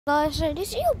Guys, so this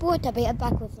is your boy Tabby. I'm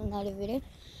back with another video,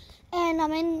 and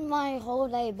I'm in my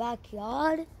holiday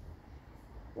backyard.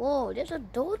 Whoa, there's a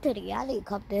door to the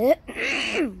attic up there.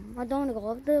 I don't want to go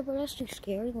up there, but that's too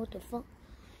scary. What the fuck?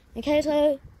 Okay,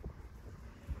 so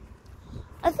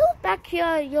I thought back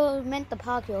here you're meant to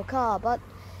park your car, but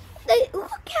look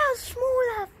how small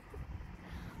that,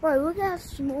 bro. Look how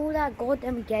small that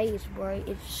goddamn gate is, bro.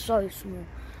 It's so small,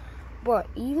 bro.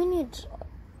 Even it's.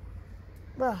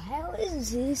 Bro, how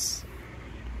is this?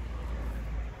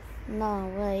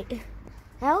 No, wait.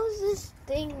 How is this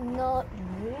thing not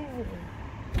moving?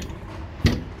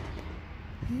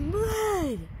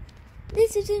 Bro,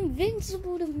 this is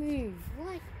invincible to move.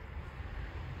 What?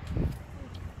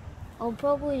 Oh,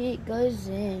 probably it goes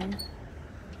in.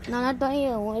 No, that don't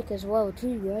even work as well,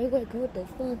 too, bro. Like, what the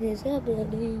fuck is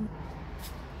happening?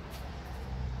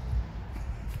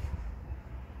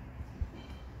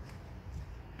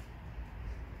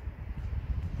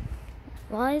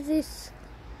 Why is this?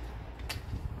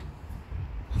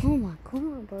 Oh my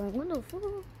god, bro. What the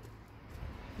fuck?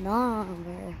 Nah,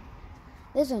 bro.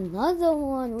 There's another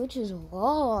one which is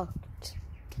locked.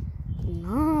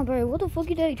 Nah, bro. What the fuck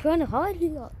are they trying to hide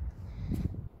here?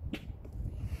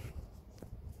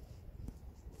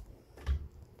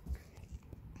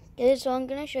 Okay, so I'm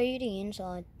gonna show you the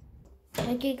inside.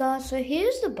 Okay, guys. So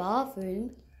here's the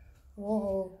bathroom.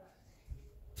 Whoa.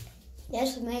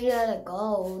 That's made out of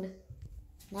gold.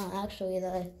 No, actually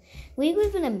though, we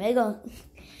live in a mega,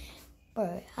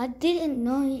 bro, I didn't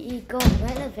know it got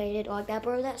renovated like that,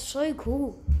 bro. That's so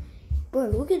cool. Bro,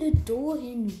 look at the door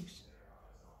handles.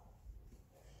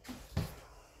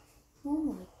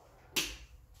 Oh my.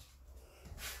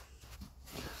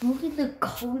 Look at the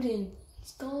golden.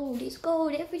 It's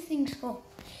gold, everything's gold.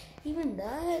 Even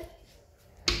that.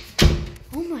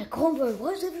 Oh my god, bro, why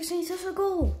is everything such a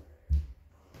gold?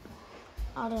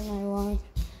 I don't know why.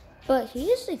 But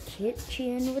here's the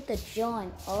kitchen with the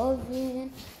giant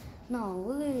oven. No,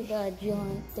 look at that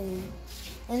giant thing.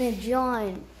 And a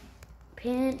giant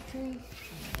pantry.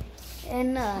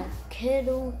 And a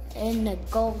kettle. And a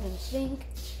golden sink.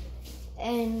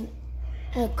 And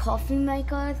a coffee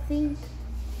maker, I think.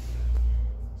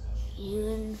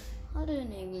 And I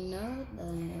don't even know what the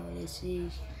hell this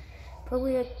is.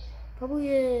 Probably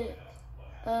a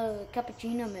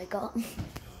cappuccino maker.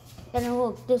 And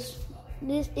look, this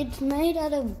it's made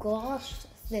out of glass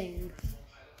thing.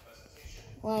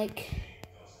 Like,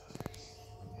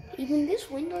 even this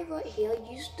window right here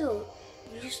used to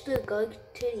go to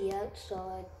the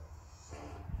outside.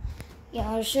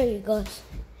 Yeah, I'll show you guys.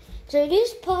 So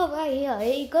this part right here,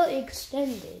 it got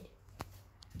extended.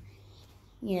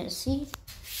 Yeah, see?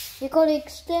 It got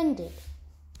extended.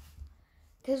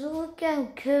 Because look how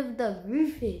curved the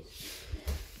roof is.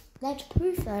 That's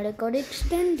proof that it got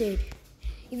extended.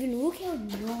 Even look how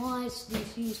nice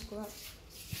this is, bro.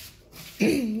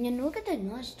 And look at the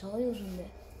nice tiles in there.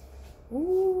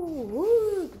 Ooh,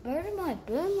 look, where did I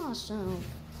burn myself?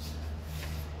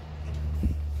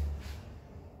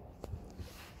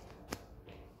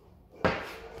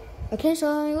 Okay,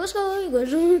 so let's go,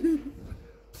 guys.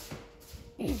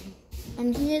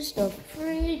 And here's the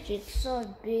fridge, it's so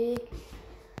big.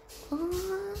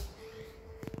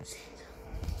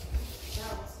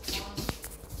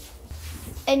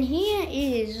 And here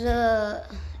is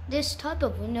this type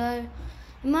of window.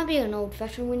 It might be an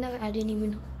old-fashioned window. I didn't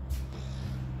even know.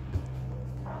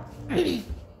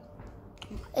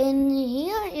 And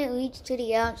here it leads to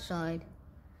the outside.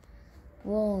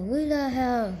 Whoa, look at that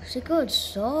house. It got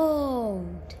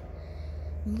sold.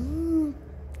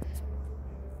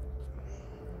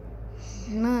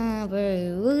 Nah,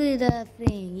 bro. Look at that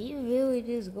thing. It really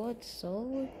just got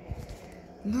sold.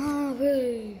 Nah,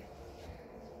 bro.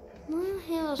 My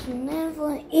house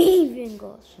never even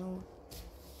got sold.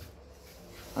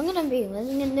 I'm gonna be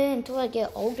living in there until I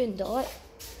get old and die.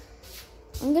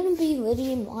 I'm gonna be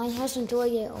living in my house until I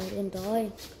get old and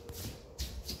die.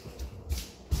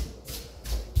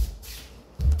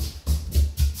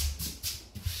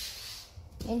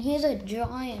 And here's a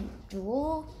giant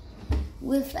door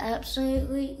with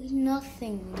absolutely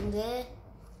nothing in there.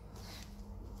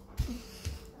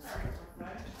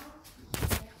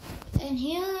 And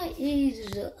here is,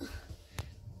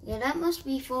 yeah, that must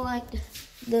be for like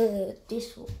the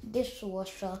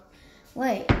dishwasher.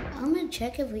 Wait, I'm gonna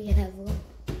check if we have one.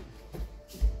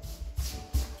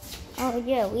 Oh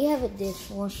yeah, we have a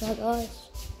dishwasher, guys.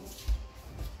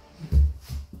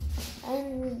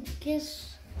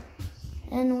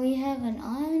 And we have an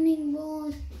ironing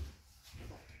board.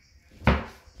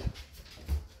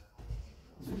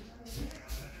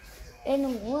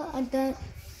 And what I don't.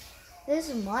 There's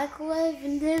a microwave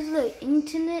and there's the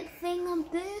internet thing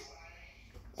up there.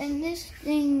 And this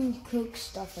thing cooks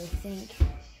stuff, I think.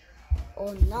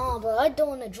 Oh nah, but I don't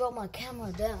want to drop my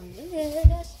camera down. Yeah,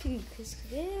 that's too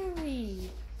scary.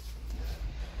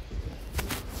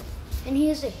 And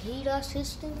here's a heater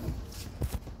system.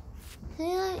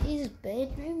 Here is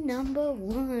bedroom number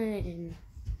 1.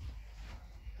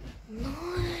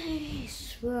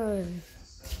 Nice, bro.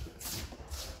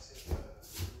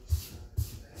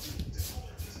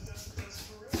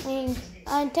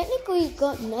 I technically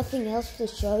got nothing else to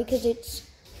show because it's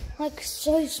like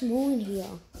so small in here.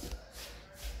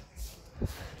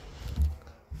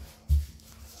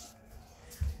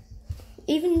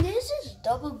 Even there's this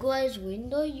double glazed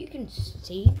window you can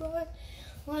see, bro.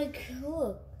 Like,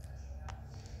 look.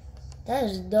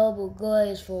 That's double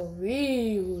glazed for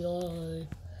real, like.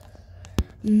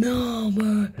 No,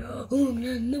 bro. Oh,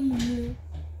 no.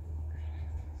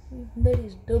 That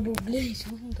is double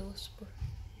glazed windows, bro.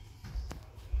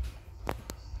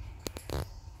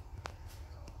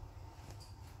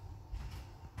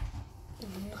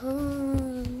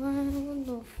 What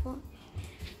the fuck?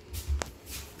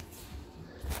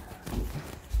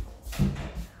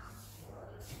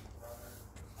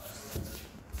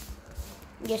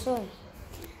 Yes, sir.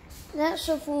 That's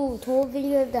a full tour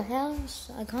video of the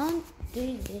house. I can't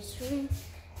do this room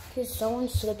because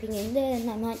someone's slipping in there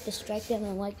and I might distract them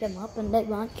and wake them up and they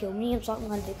might kill me or something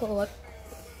like that.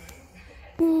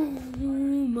 Oh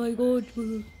my god.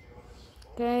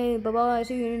 Okay, bye bye.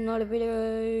 See you in another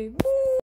video.